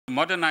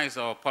modernize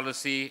our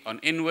policy on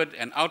inward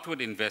and outward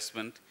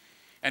investment,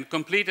 and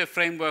complete a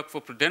framework for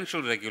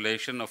prudential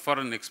regulation of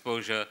foreign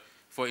exposure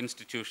for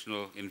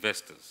institutional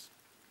investors.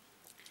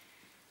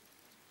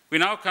 We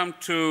now come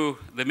to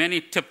the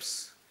many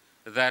tips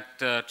that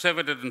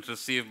Trevor didn't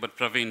receive, but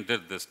Pravin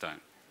did this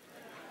time.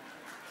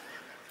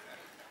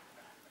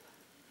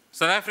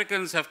 South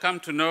Africans have come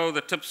to know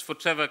the Tips for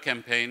Trevor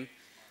campaign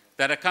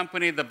that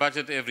accompanied the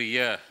budget every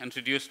year,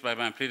 introduced by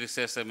my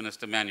predecessor,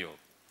 Minister Manuel.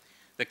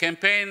 The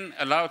campaign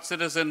allowed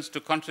citizens to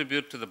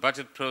contribute to the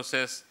budget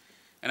process,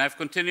 and I've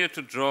continued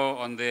to draw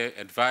on their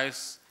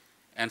advice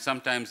and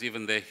sometimes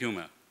even their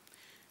humor.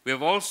 We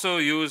have also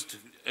used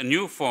a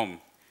new form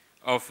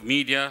of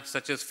media,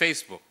 such as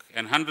Facebook,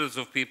 and hundreds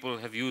of people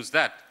have used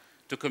that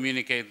to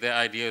communicate their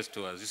ideas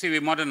to us. You see, we're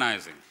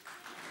modernizing.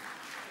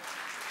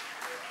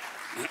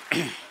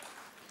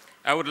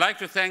 I would like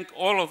to thank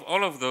all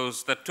of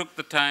those that took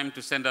the time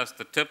to send us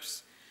the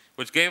tips,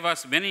 which gave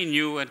us many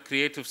new and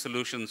creative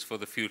solutions for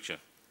the future.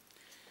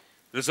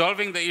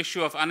 Resolving the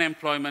issue of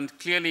unemployment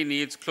clearly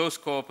needs close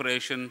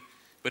cooperation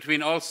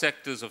between all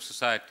sectors of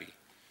society.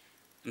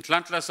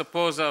 Nhlanhla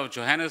Sopoza of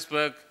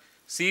Johannesburg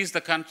sees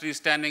the country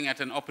standing at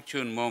an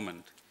opportune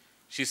moment.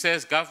 She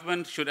says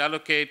government should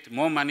allocate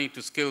more money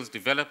to skills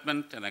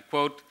development, and I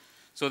quote,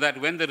 so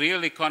that when the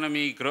real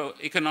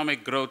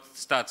economic growth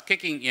starts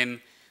kicking in,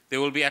 there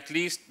will at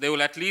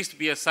least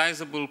be a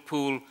sizable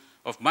pool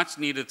of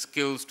much-needed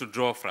skills to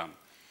draw from.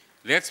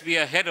 Let's be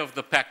ahead of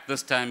the pack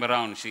this time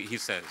around, he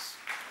says.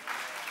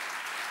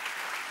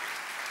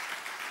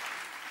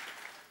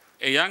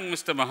 A young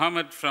Mr.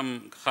 Mohammed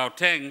from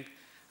Gauteng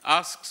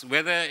asks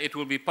whether it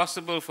will be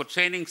possible for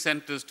training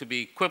centers to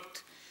be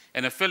equipped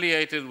and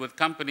affiliated with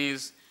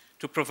companies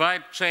to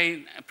provide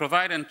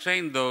and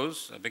train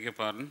those, I beg your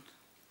pardon,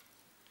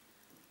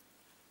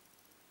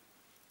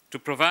 to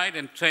provide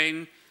and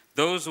train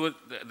those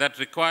that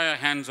require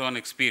hands-on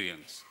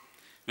experience.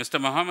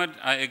 Mr. Mohammed,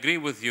 I agree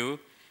with you,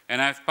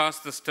 and I've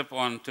passed this tip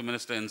on to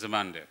Minister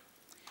Nzimande.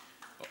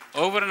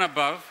 Over and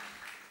above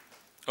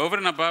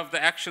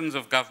the actions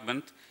of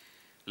government,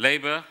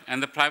 labor,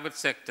 and the private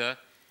sector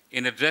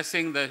in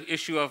addressing the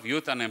issue of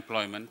youth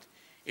unemployment,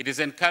 it is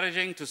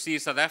encouraging to see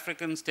South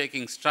Africans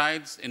taking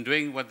strides in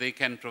doing what they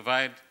can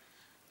provide,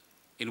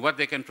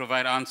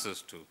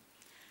 answers to.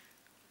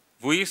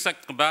 Vuyisa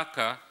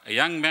Kbaka, a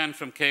young man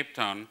from Cape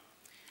Town,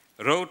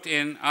 wrote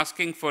in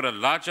asking for a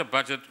larger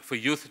budget for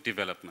youth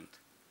development,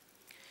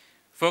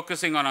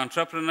 focusing on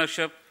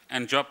entrepreneurship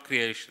and job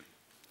creation.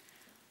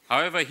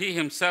 However, he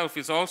himself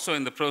is also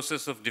in the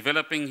process of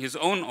developing his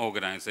own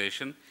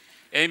organization,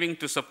 aiming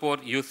to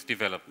support youth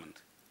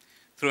development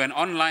through an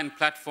online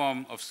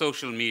platform of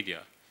social media.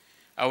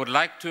 I would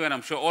like to, and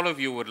I'm sure all of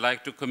you would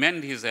like to,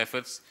 commend his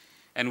efforts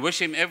and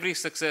wish him every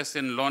success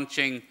in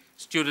launching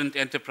student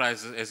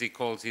enterprises, as he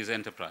calls his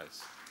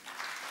enterprise.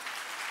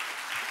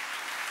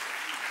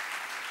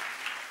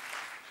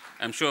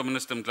 I'm sure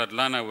Minister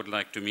Mdladlana would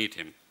like to meet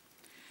him.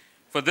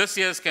 For this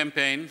year's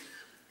campaign,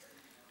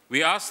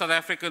 we asked South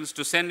Africans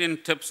to send in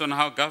tips on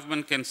how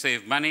government can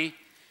save money,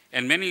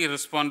 and many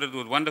responded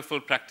with wonderful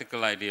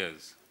practical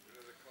ideas.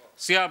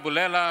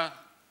 Siyabulela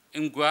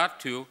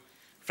Ngwatu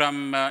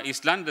from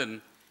East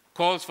London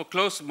calls for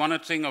close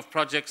monitoring of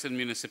projects in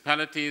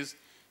municipalities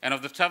and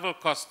of the travel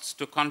costs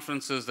to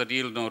conferences that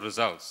yield no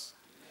results.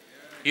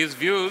 His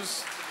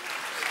views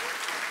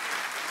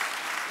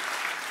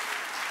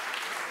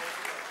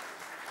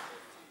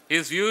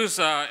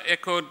are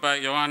echoed by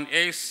Johan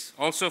Ace,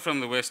 also from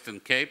the Western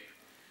Cape.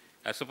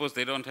 I suppose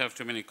they don't have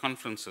too many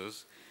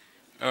conferences,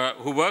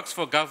 who works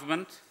for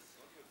government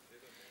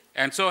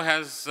and so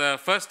has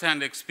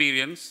first-hand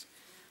experience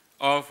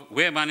of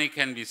where money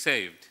can be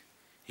saved.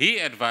 He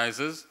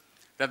advises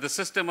that the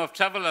system of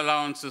travel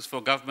allowances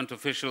for government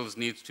officials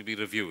needs to be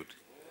reviewed.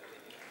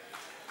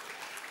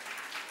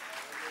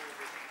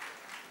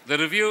 The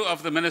review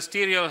of the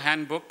ministerial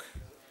handbook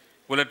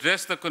will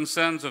address the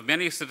concerns of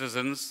many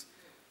citizens,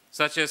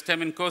 such as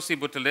Teminkosi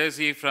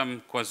Buthelezi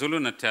from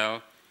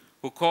KwaZulu-Natal,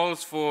 who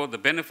calls for the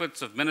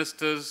benefits of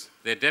ministers,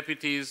 their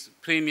deputies,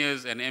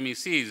 premiers, and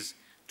MECs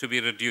to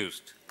be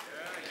reduced.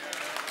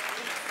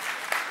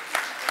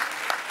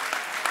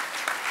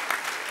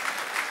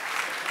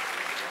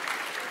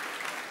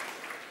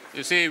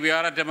 You see, we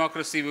are a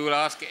democracy. We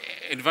will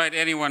invite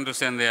anyone to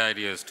send their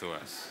ideas to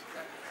us.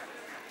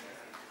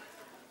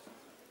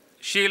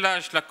 Sheila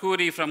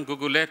Shlakuri from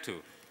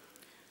Guguletu,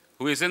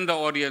 who is in the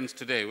audience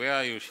today. Where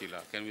are you,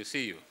 Sheila? Can we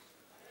see you?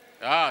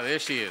 Ah, there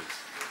she is.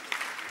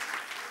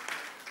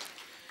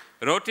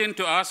 Wrote in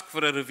to ask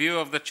for a review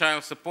of the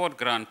child support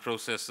grant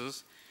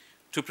processes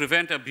to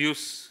prevent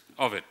abuse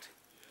of it.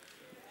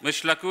 Ms.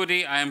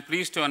 Shlakuri, I am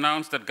pleased to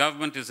announce that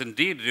government is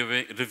indeed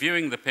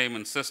reviewing the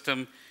payment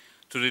system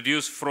to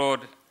reduce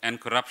fraud and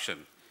corruption.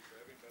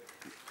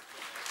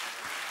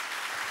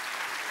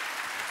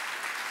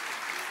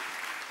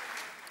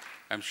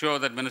 I'm sure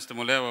that Minister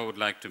Molewa would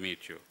like to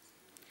meet you.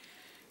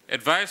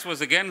 Advice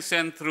was again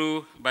sent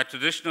through by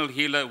traditional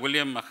healer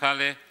William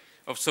Machale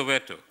of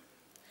Soweto.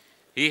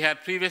 He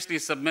had previously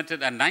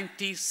submitted a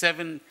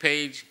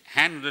 97-page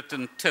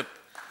handwritten tip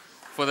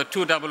for the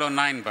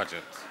 2009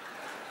 budget.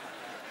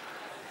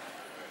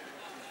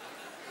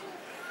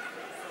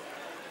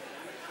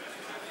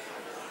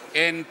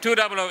 In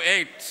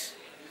 2008,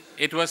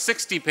 it was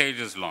 60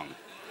 pages long.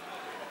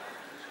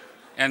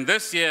 And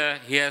this year,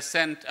 he has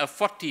sent a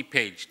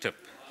 40-page tip.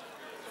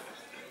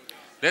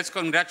 Let's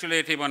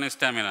congratulate him on his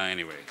stamina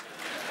anyway.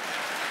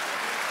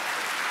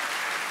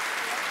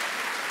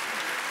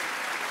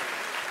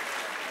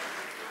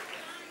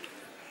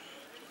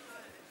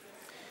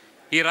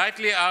 He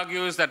rightly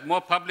argues that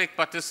more public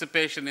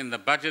participation in the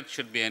budget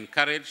should be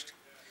encouraged,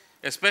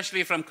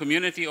 especially from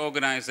community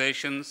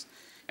organizations,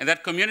 and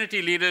that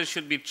community leaders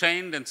should be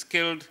trained and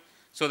skilled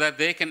so that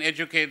they can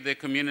educate their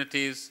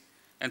communities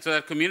and so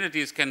that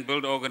communities can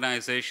build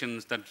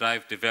organizations that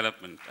drive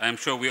development. I am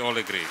sure we all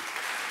agree.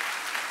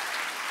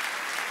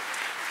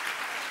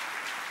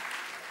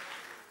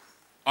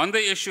 On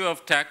the issue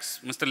of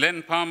tax, Mr.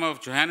 Len Palmer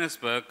of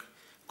Johannesburg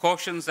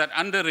cautions that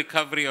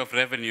under-recovery of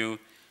revenue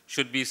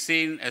should be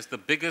seen as the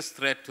biggest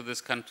threat to this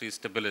country's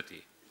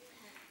stability.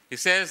 He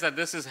says that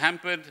this is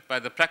hampered by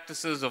the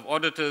practices of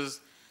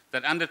auditors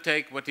that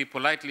undertake what he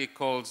politely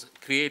calls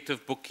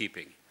creative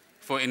bookkeeping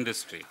for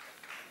industry.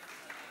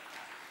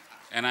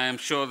 And I am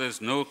sure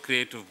there's no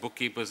creative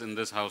bookkeepers in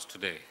this house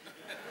today.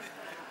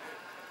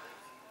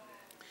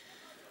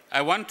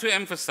 I want to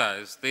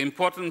emphasize the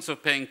importance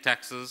of paying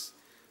taxes,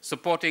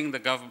 supporting the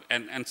government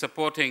and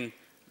supporting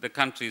the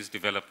country's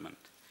development.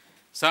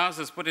 SARS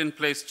has put in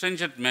place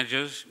stringent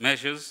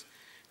measures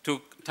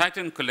to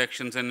tighten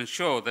collections and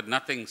ensure that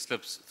nothing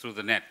slips through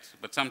the net.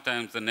 But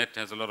sometimes the net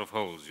has a lot of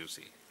holes, you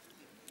see.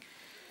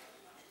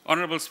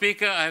 Honorable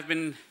Speaker, I have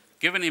been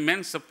given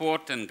immense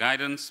support and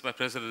guidance by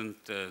President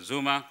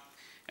Zuma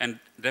and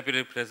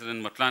Deputy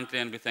President Motlanthe,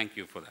 and we thank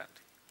you for that.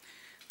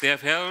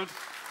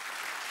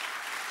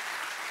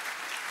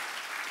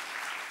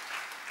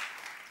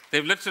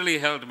 They've literally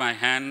held my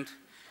hand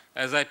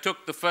as I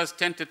took the first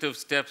tentative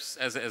steps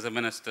as a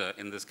minister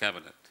in this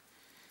cabinet.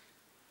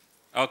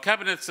 Our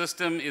cabinet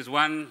system is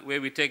one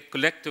where we take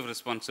collective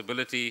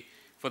responsibility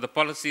for the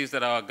policies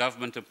that our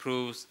government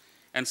approves,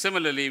 and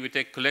similarly, we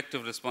take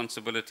collective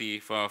responsibility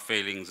for our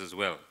failings as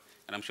well.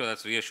 And I'm sure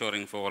that's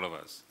reassuring for all of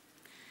us.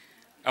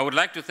 I would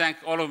like to thank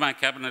all of my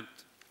cabinet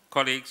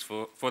colleagues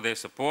for their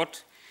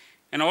support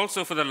and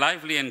also for the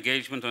lively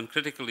engagement on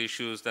critical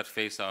issues that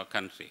face our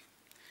country.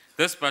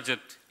 This budget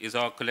is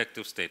our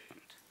collective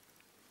statement.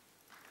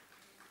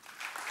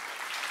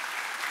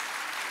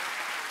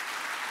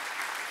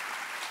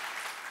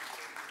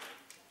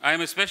 I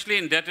am especially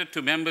indebted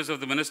to members of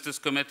the Ministers'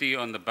 Committee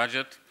on the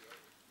Budget,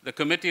 the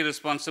committee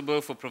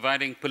responsible for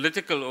providing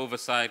political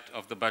oversight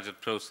of the budget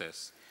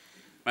process.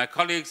 My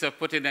colleagues have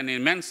put in an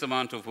immense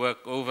amount of work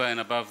over and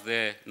above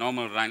their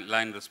normal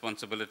line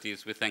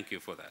responsibilities. We thank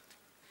you for that.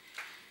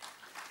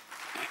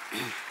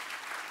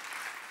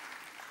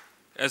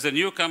 As a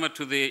newcomer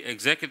to the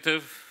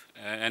executive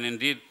and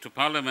indeed to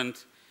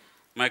Parliament,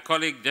 my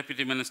colleague,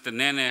 Deputy Minister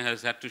Nene,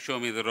 has had to show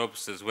me the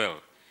ropes as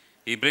well.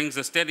 He brings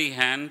a steady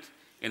hand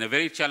in a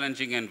very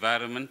challenging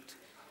environment,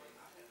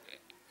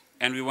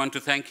 and we want to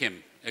thank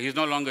him. He's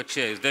no longer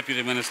chair, he's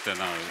Deputy Minister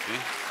now, you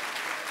see.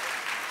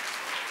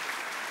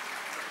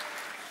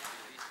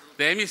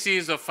 The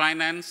MECs of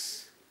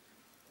Finance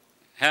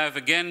have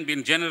again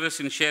been generous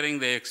in sharing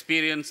their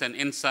experience and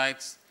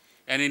insights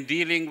and in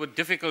dealing with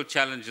difficult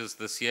challenges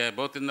this year,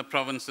 both in the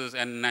provinces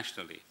and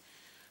nationally.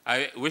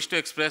 I wish to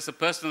express a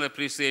personal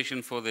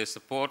appreciation for their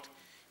support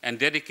and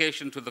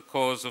dedication to the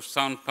cause of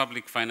sound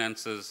public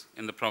finances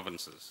in the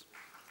provinces.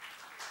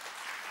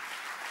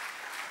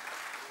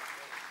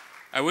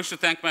 I wish to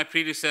thank my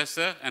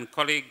predecessor and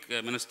colleague,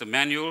 Minister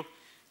Manuel,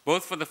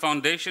 both for the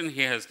foundation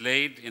he has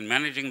laid in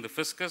managing the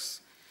fiscus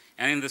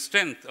and in the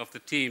strength of the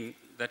team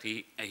that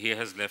he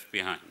has left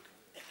behind.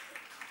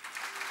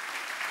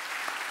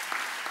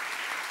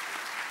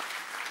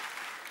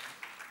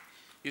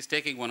 He's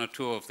taking one or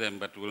two of them,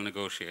 but we'll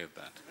negotiate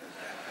that.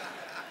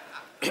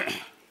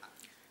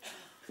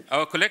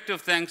 Our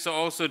collective thanks are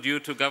also due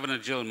to Governor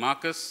Jill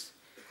Marcus,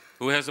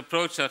 who has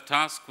approached her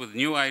task with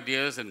new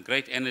ideas and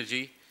great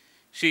energy.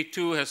 She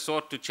too has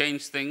sought to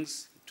change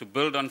things, to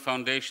build on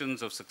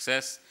foundations of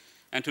success,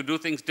 and to do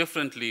things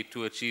differently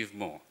to achieve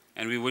more,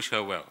 and we wish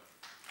her well.